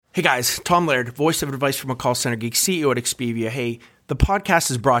Hey guys, Tom Laird, voice of advice from a call center geek, CEO at Expedia. Hey, the podcast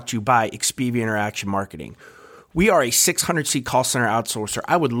is brought to you by Expedia Interaction Marketing. We are a 600-seat call center outsourcer.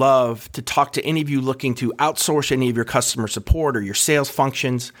 I would love to talk to any of you looking to outsource any of your customer support or your sales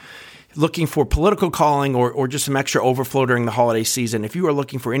functions, looking for political calling or just some extra overflow during the holiday season. If you are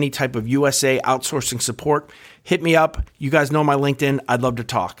looking for any type of USA outsourcing support, hit me up. You guys know my LinkedIn. I'd love to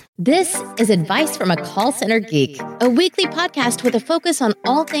talk. This is Advice from a Call Center Geek, a weekly podcast with a focus on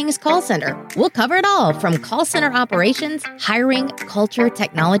all things call center. We'll cover it all from call center operations, hiring, culture,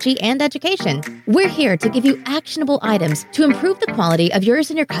 technology, and education. We're here to give you actionable items to improve the quality of yours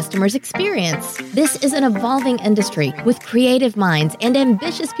and your customers' experience. This is an evolving industry with creative minds and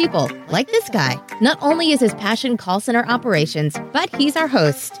ambitious people like this guy. Not only is his passion call center operations, but he's our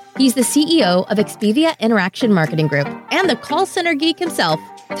host. He's the CEO of Expedia Interaction Marketing Group and the call center geek himself,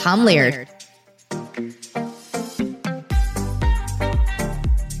 Tom Laird.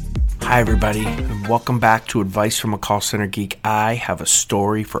 Hi, everybody, and welcome back to Advice from a Call Center Geek. I have a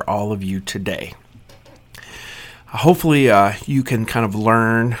story for all of you today. Hopefully, you can kind of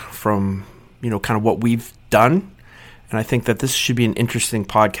learn from, kind of what we've done. And I think that this should be an interesting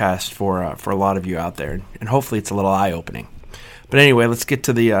podcast for a lot of you out there. And hopefully it's a little eye-opening. But anyway, let's get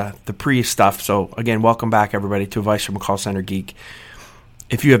to the pre-stuff. So again, welcome back, everybody, to Advice from a Call Center Geek.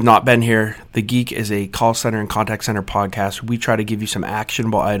 If you have not been here, The Geek is a call center and contact center podcast. We try to give you some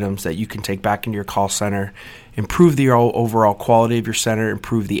actionable items that you can take back into your call center, improve the overall quality of your center,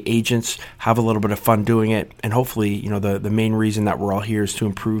 improve the agents, have a little bit of fun doing it, and hopefully, the main reason that we're all here is to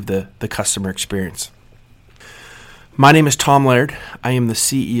improve the customer experience. My name is Tom Laird. I am the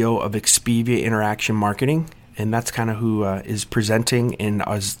CEO of Expedia Interaction Marketing, and that's kind of who is presenting and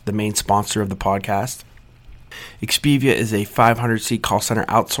as the main sponsor of the podcast. Expedia is a 500-seat call center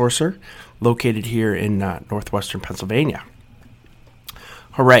outsourcer located here in northwestern Pennsylvania.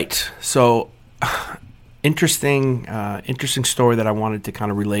 All right, so interesting story that I wanted to kind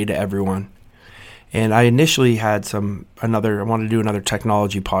of relay to everyone. And I initially had I wanted to do another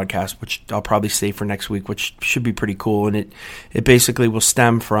technology podcast, which I'll probably save for next week, which should be pretty cool. And it basically will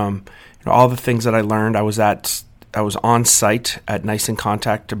stem from all the things that I learned. I was on site at Nice in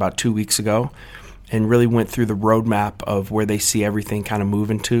Contact about 2 weeks ago and really went through the roadmap of where they see everything kind of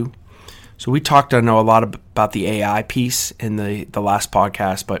moving to. So we talked, I know, a lot about the AI piece in the last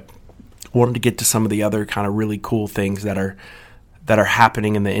podcast, but wanted to get to some of the other kind of really cool things that are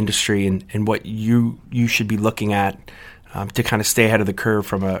happening in the industry and what you should be looking at to kind of stay ahead of the curve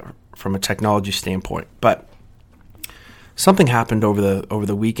from a technology standpoint. But something happened over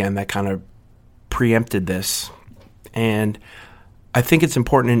the weekend that kind of preempted this, and I think it's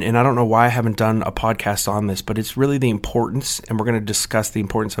important, and I don't know why I haven't done a podcast on this, but it's really the importance, and we're going to discuss the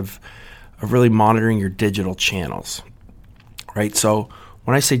importance of really monitoring your digital channels, right? So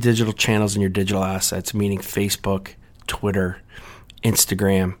when I say digital channels and your digital assets, meaning Facebook, Twitter,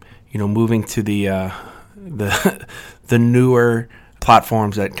 Instagram, moving to the newer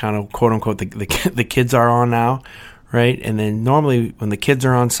platforms that kind of quote unquote the kids are on now, right? And then normally when the kids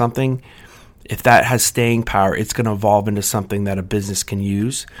are on something, if that has staying power, it's going to evolve into something that a business can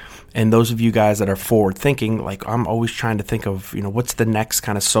use. And those of you guys that are forward thinking, like I'm always trying to think of, what's the next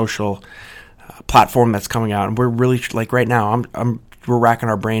kind of social platform that's coming out. And we're really like right now, we're racking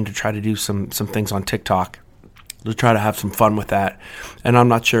our brain to try to do some things on TikTok to try to have some fun with that. And I'm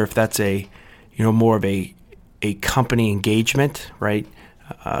not sure if that's more of a company engagement, right?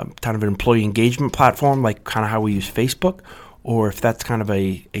 Kind of an employee engagement platform, like kind of how we use Facebook, or if that's kind of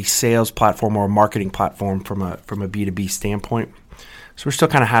a sales platform or a marketing platform from a B2B standpoint. So we're still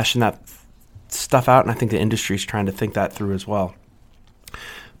kind of hashing that stuff out, and I think the industry is trying to think that through as well.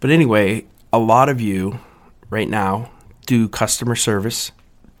 But anyway, a lot of you right now do customer service,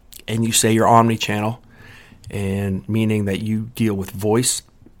 and you say you're omni-channel, and meaning that you deal with voice,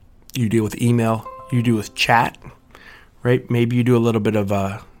 you deal with email, you deal with chat, right? Maybe you do a little bit of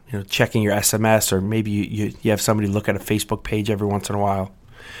checking your SMS, or maybe you have somebody look at a Facebook page every once in a while.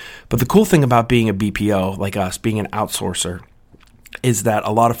 But the cool thing about being a BPO, like us, being an outsourcer, is that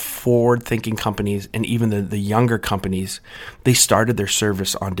a lot of forward-thinking companies and even the younger companies, they started their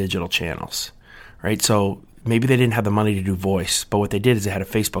service on digital channels, right? So maybe they didn't have the money to do voice, but what they did is they had a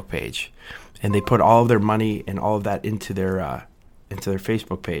Facebook page, and they put all of their money and all of that into their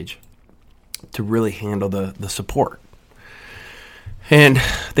Facebook page to really handle the support. And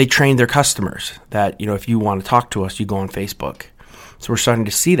they trained their customers that, if you want to talk to us, you go on Facebook. So we're starting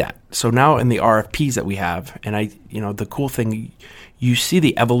to see that. So now in the RFPs that we have, and the cool thing, you see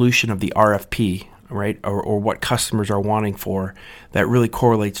the evolution of the RFP, right? Or what customers are wanting for that really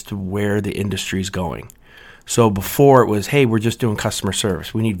correlates to where the industry is going. So before it was, hey, we're just doing customer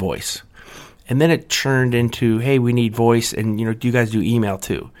service. We need voice. And then it turned into, hey, we need voice, and do you guys do email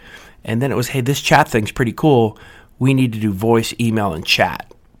too? And then it was, hey, this chat thing's pretty cool. We need to do voice, email, and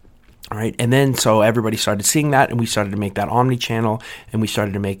chat. All right. And then so everybody started seeing that, and we started to make that omni-channel, and we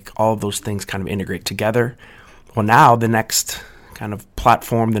started to make all of those things kind of integrate together. Well, now the next kind of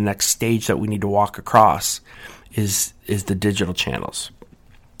platform, the next stage that we need to walk across is the digital channels.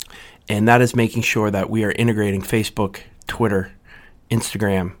 And that is making sure that we are integrating Facebook, Twitter,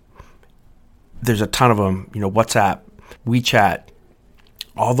 Instagram. There's a ton of them, WhatsApp, WeChat,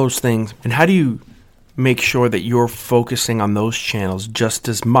 all those things. And how do you make sure that you're focusing on those channels just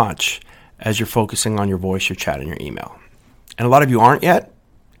as much as you're focusing on your voice, your chat, and your email? And a lot of you aren't yet.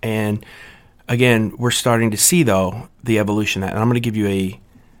 And again, we're starting to see, though, the evolution of that. And I'm going to give you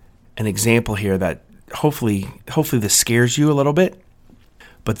an example here that hopefully this scares you a little bit.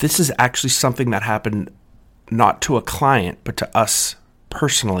 But this is actually something that happened not to a client, but to us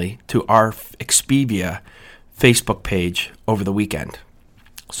personally, to our Expedia Facebook page over the weekend.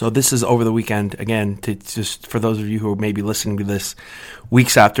 So this is over the weekend, again, to just for those of you who may be listening to this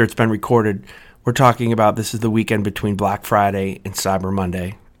weeks after it's been recorded, we're talking about this is the weekend between Black Friday and Cyber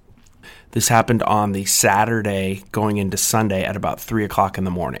Monday. This happened on the Saturday going into Sunday at about 3 o'clock in the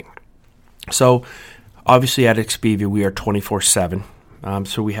morning. So obviously at Expedia, we are 24/7.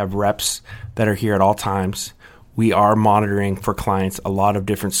 So we have reps that are here at all times. We are monitoring for clients a lot of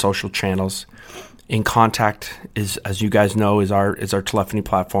different social channels. InContact is, as you guys know, is our telephony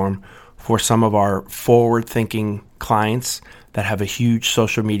platform for some of our forward-thinking clients that have a huge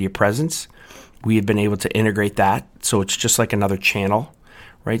social media presence. We have been able to integrate that, so it's just like another channel,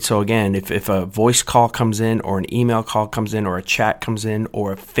 right? So again, if a voice call comes in, or an email call comes in, or a chat comes in,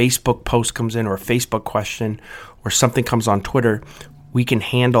 or a Facebook post comes in, or a Facebook question, or something comes on Twitter, we can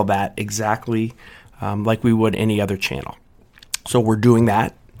handle that exactly like we would any other channel. So we're doing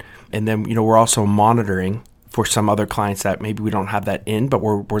that. And then, we're also monitoring for some other clients that maybe we don't have that in, but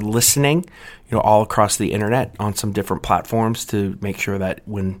we're listening, all across the internet on some different platforms to make sure that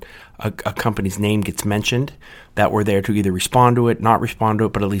when a company's name gets mentioned, that we're there to either respond to it, not respond to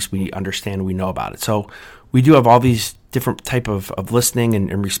it, but at least we understand, we know about it. So we do have all these different type of listening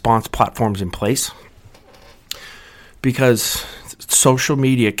and response platforms in place, because social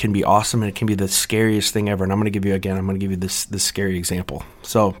media can be awesome and it can be the scariest thing ever. And I'm going to give you this scary example.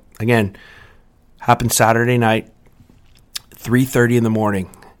 So again, happened Saturday night, 3:30 in the morning.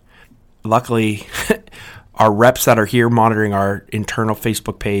 Luckily, our reps that are here monitoring our internal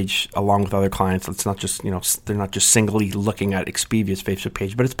Facebook page along with other clients, it's not just, they're not just singly looking at Expedia's Facebook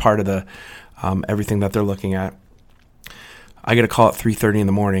page, but it's part of the everything that they're looking at. I get a call at 3:30 in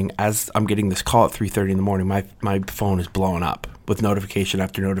the morning. As I'm getting this call at 3:30 in the morning, my phone is blowing up with notification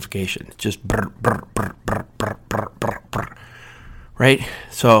after notification. Just brr, brr, brr, brr, brr, brr, brr, brr. Right?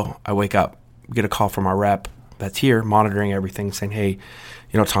 So I wake up, get a call from our rep that's here monitoring everything, saying, hey,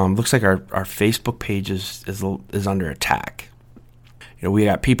 Tom, looks like our Facebook page is under attack. We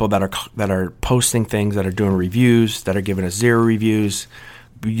got people that are posting things, that are doing reviews, that are giving us 0 reviews.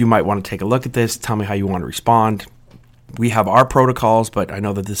 You might want to take a look at this. Tell me how you want to respond. We have our protocols, but I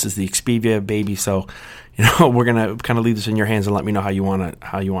know that this is the Expedia baby, so we're gonna kind of leave this in your hands and let me know how you want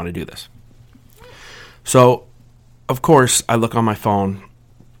to do this. So, of course, I look on my phone,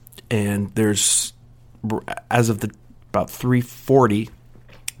 and there's, as of about 3:40,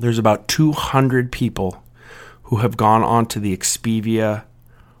 there's about 200 people who have gone onto the Expedia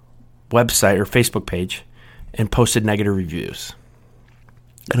website or Facebook page and posted negative reviews.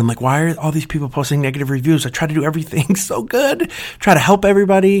 And I'm like, why are all these people posting negative reviews? I try to do everything so good, try to help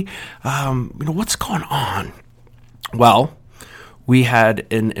everybody. What's going on? Well, we had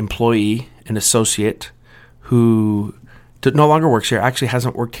an employee, an associate, who no longer works here, actually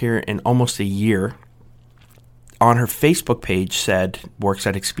hasn't worked here in almost a year. On her Facebook page said, works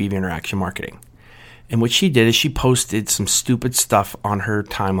at Expedia Interaction Marketing. And what she did is she posted some stupid stuff on her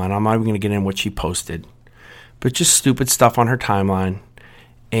timeline. I'm not even going to get in what she posted, but just stupid stuff on her timeline.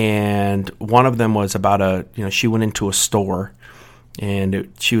 And one of them was about she went into a store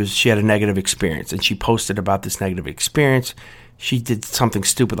and she had a negative experience, and she posted about this negative experience. She did something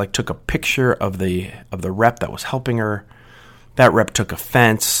stupid, like took a picture of the rep that was helping her. That rep took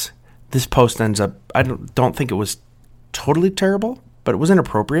offense. This post ends up, I don't think it was totally terrible, but it was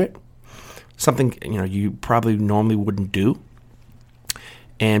inappropriate. Something, you probably normally wouldn't do.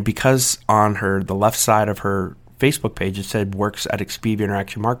 And because on the left side of her Facebook page, it said works at Expedia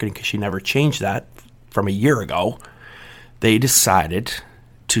Interaction Marketing, because she never changed that from a year ago, they decided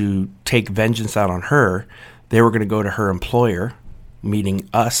to take vengeance out on her. They were going to go to her employer, meaning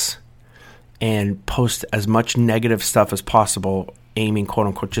us, and post as much negative stuff as possible, aiming, quote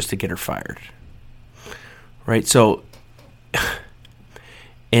unquote, just to get her fired. Right? So,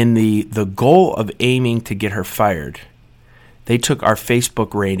 in the goal of aiming to get her fired, they took our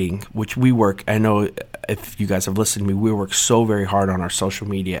Facebook rating, which we work, I know if you guys have listened to me, we work so very hard on our social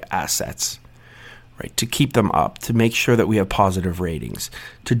media assets, right? To keep them up, to make sure that we have positive ratings,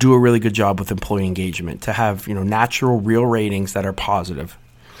 to do a really good job with employee engagement, to have, natural, real ratings that are positive.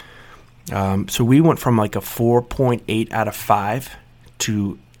 So we went from like a 4.8 out of 5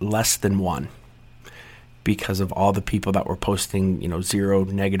 to less than 1 because of all the people that were posting, 0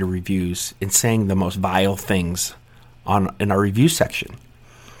 negative reviews and saying the most vile things in our review section.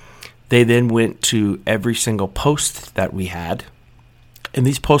 They then went to every single post that we had, and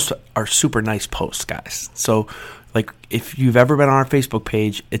these posts are super nice posts, guys. So, like, if you've ever been on our Facebook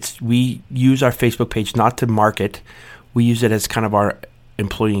page, we use our Facebook page not to market. We use it as kind of our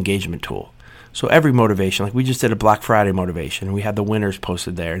employee engagement tool. So every motivation, like we just did a Black Friday motivation, and we had the winners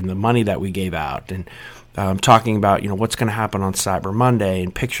posted there and the money that we gave out, and talking about what's going to happen on Cyber Monday,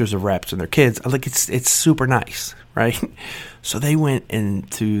 and pictures of reps and their kids. Like it's super nice, right? So they went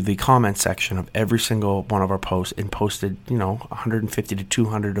into the comment section of every single one of our posts and posted 150 to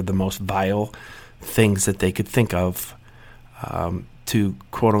 200 of the most vile things that they could think of to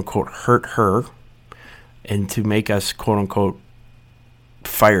quote unquote hurt her and to make us quote unquote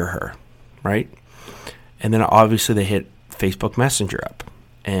fire her, right? And then obviously they hit Facebook Messenger up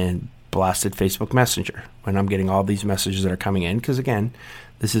and blasted Facebook Messenger when I'm getting all these messages that are coming in, because again,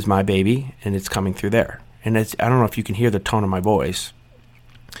 this is my baby and it's coming through there. And I don't know if you can hear the tone of my voice,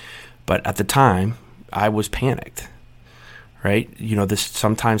 but at the time I was panicked, right? This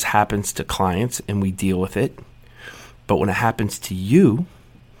sometimes happens to clients and we deal with it, but when it happens to you,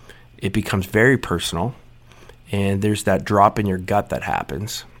 it becomes very personal, and there's that drop in your gut that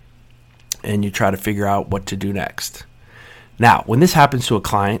happens, and you try to figure out what to do next. Now, when this happens to a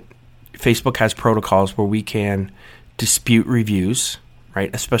client, Facebook has protocols where we can dispute reviews, right?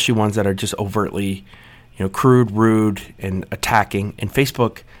 Especially ones that are just overtly, crude, rude, and attacking. And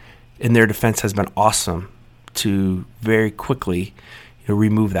Facebook, in their defense, has been awesome to very quickly,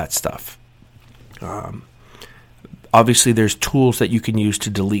 remove that stuff. Obviously, there's tools that you can use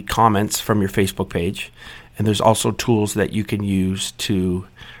to delete comments from your Facebook page, and there's also tools that you can use to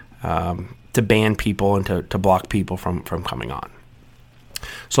ban people and to block people from coming on.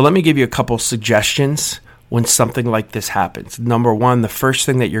 So let me give you a couple suggestions when something like this happens. Number one, the first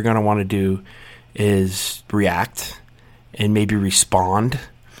thing that you're going to want to do is react and maybe respond,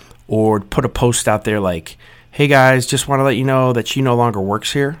 or put a post out there like, hey guys, just want to let you know that she no longer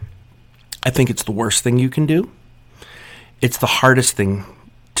works here. I think it's the worst thing you can do. It's the hardest thing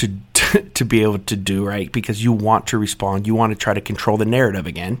to be able to do, right? Because you want to respond. You want to try to control the narrative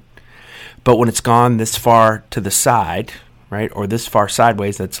again. But when it's gone this far to the side, right, or this far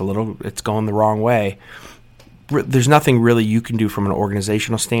sideways, it's going the wrong way, there's nothing really you can do from an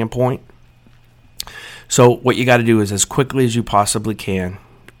organizational standpoint. So what you got to do is, as quickly as you possibly can,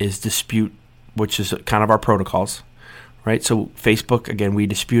 is dispute, which is kind of our protocols, right? So Facebook, again, we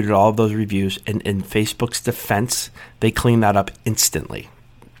disputed all of those reviews, and in Facebook's defense, they cleaned that up instantly.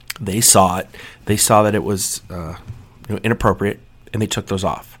 They saw it. They saw that it was inappropriate, and they took those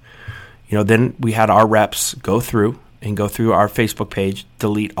off. Then we had our reps go through our Facebook page,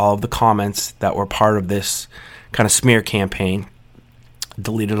 delete all of the comments that were part of this kind of smear campaign,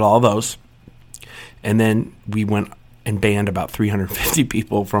 deleted all of those, and then we went and banned about 350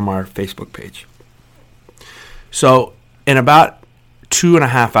 people from our Facebook page. So in about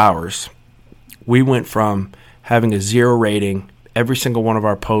 2.5 hours, we went from having a 0 rating, every single one of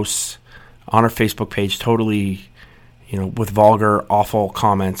our posts on our Facebook page totally, with vulgar, awful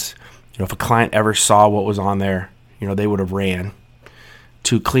comments. If a client ever saw what was on there, they would have ran,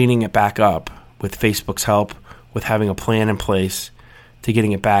 to cleaning it back up with Facebook's help, with having a plan in place, to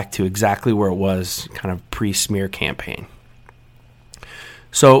getting it back to exactly where it was kind of pre-smear campaign.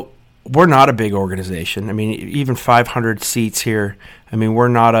 So we're not a big organization. I mean, even 500 seats here. I mean, we're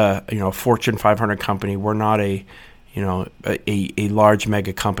not a Fortune 500 company. We're not a large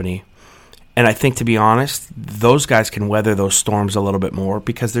mega company. And I think, to be honest, those guys can weather those storms a little bit more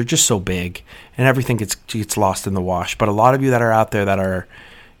because they're just so big, and everything gets lost in the wash. But a lot of you that are out there that are,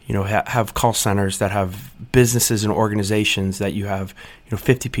 have call centers, that have businesses and organizations that you have,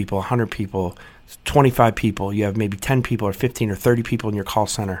 50 people, 100 people, 25 people, you have maybe 10 people or 15 or 30 people in your call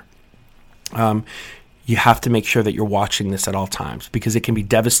center. You have to make sure that you're watching this at all times, because it can be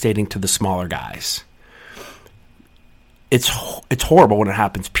devastating to the smaller guys. It's horrible when it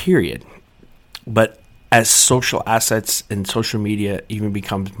happens, period. But as social assets and social media even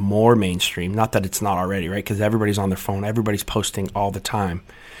becomes more mainstream, not that it's not already, right? Because everybody's on their phone, everybody's posting all the time.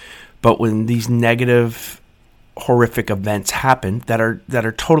 But when these negative, horrific events happen that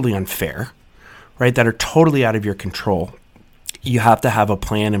are totally unfair, right? That are totally out of your control, you have to have a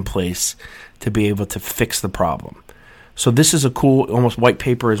plan in place to be able to fix the problem. So this is a cool, almost white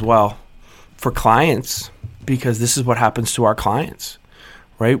paper as well for clients, because this is what happens to our clients.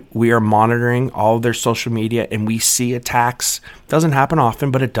 Right? We are monitoring all of their social media, and we see attacks. Doesn't happen often,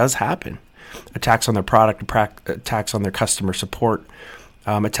 but it does happen. Attacks on their product, attacks on their customer support,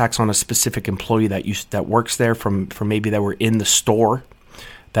 attacks on a specific employee that works there from maybe that were in the store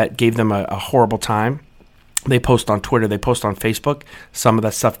that gave them a horrible time. They post on Twitter, they post on Facebook. Some of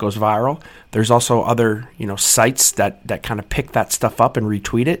that stuff goes viral. There's also other sites that kind of pick that stuff up and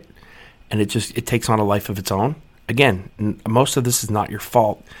retweet it, and it takes on a life of its own. Again, most of this is not your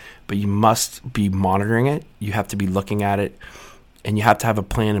fault, but you must be monitoring it. You have to be looking at it, and you have to have a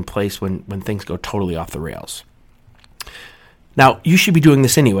plan in place when things go totally off the rails. Now, you should be doing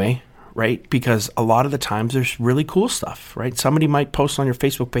this anyway, right? Because a lot of the times there's really cool stuff, right? Somebody might post on your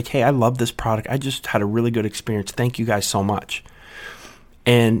Facebook page, hey, I love this product. I just had a really good experience. Thank you guys so much.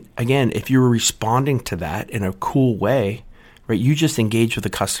 And again, if you're responding to that in a cool way, right, you just engaged with the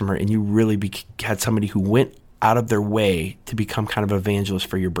customer, and you really had somebody who went out of their way to become kind of evangelist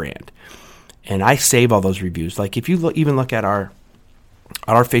for your brand. And I save all those reviews. Like if you even look at our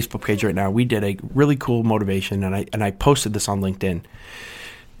Facebook page right now, we did a really cool motivation, and I posted this on LinkedIn.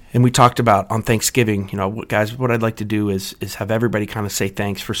 And we talked about on Thanksgiving, guys, what I'd like to do is have everybody kind of say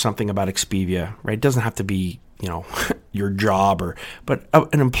thanks for something about Expedia, right? It doesn't have to be, your job but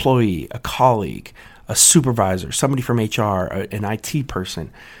an employee, a colleague, a supervisor, somebody from HR, an IT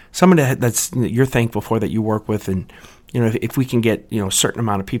person, somebody that's you're thankful for, that you work with. And, if we can get, a certain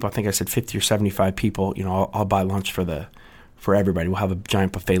amount of people, I think I said 50 or 75 people, I'll buy lunch for everybody. We'll have a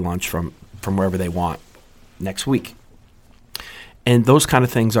giant buffet lunch from wherever they want next week. And those kind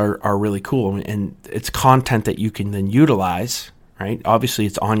of things are really cool. And it's content that you can then utilize, right? Obviously,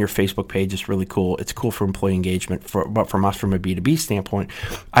 it's on your Facebook page. It's really cool. It's cool for employee engagement. But from us, from a B2B standpoint,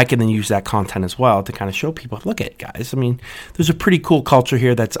 I can then use that content as well to kind of show people, look at guys. I mean, there's a pretty cool culture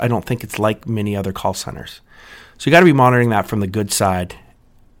here I don't think it's like many other call centers. So you got to be monitoring that from the good side.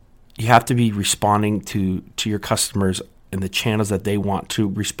 You have to be responding to your customers in the channels that they want to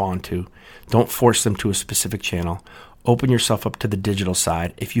respond to. Don't force them to a specific channel. Open yourself up to the digital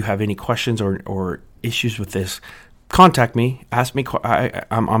side. If you have any questions or issues with this, contact me. Ask me.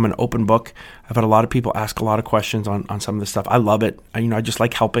 I'm an open book. I've had a lot of people ask a lot of questions on some of this stuff. I love it. I just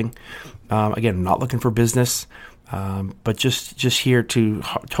like helping. Again, I'm not looking for business, but just here to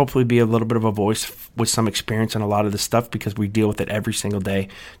hopefully be a little bit of a voice with some experience in a lot of this stuff, because we deal with it every single day,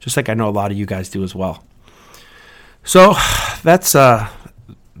 just like I know a lot of you guys do as well. So that's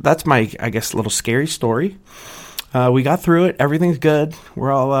my, I guess, little scary story. We got through it. Everything's good.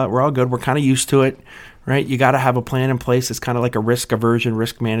 We're all good. We're kind of used to it, right? You got to have a plan in place. It's kind of like a risk aversion,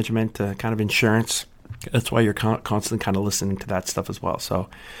 risk management, kind of insurance. That's why you're constantly kind of listening to that stuff as well. So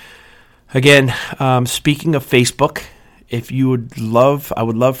again, speaking of Facebook, if you would love, I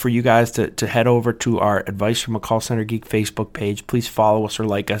would love for you guys to head over to our Advice from a Call Center Geek Facebook page. Please follow us or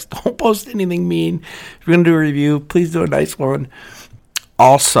like us. Don't post anything mean. If you're going to do a review, please do a nice one.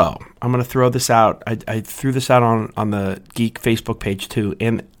 Also, I'm going to throw this out. I threw this out on the Geek Facebook page too,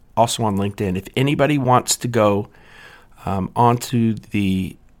 and also on LinkedIn. If anybody wants to go onto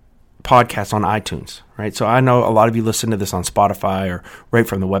the podcast on iTunes, right? So I know a lot of you listen to this on Spotify or right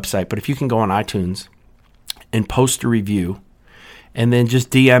from the website, but if you can go on iTunes and post a review, and then just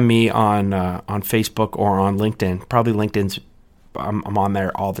DM me on Facebook or on LinkedIn. Probably LinkedIn's, I'm on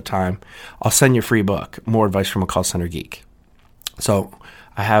there all the time. I'll send you a free book, More Advice from a Call Center Geek. So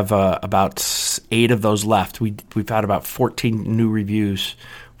I have about 8 of those left. We've had about 14 new reviews,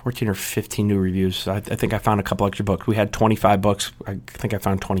 14 or 15 new reviews. I think I found a couple extra books. We had 25 books. I think I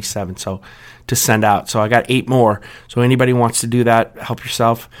found 27 to send out. So I got 8 more. So anybody wants to do that, help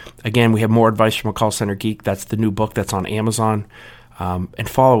yourself. Again, we have More Advice from a Call Center Geek. That's the new book that's on Amazon. And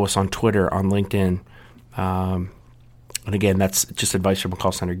follow us on Twitter, on LinkedIn. And again, that's just Advice from a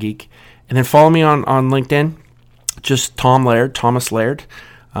Call Center Geek. And then follow me on LinkedIn. Just Thomas Laird.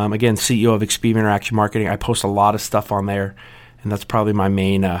 Again, CEO of Expedia Interaction Marketing. I post a lot of stuff on there, and that's probably my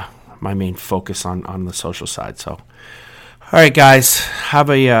main focus on the social side. So, all right, guys, have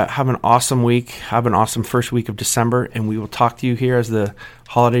an awesome week. Have an awesome first week of December, and we will talk to you here as the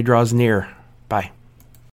holiday draws near.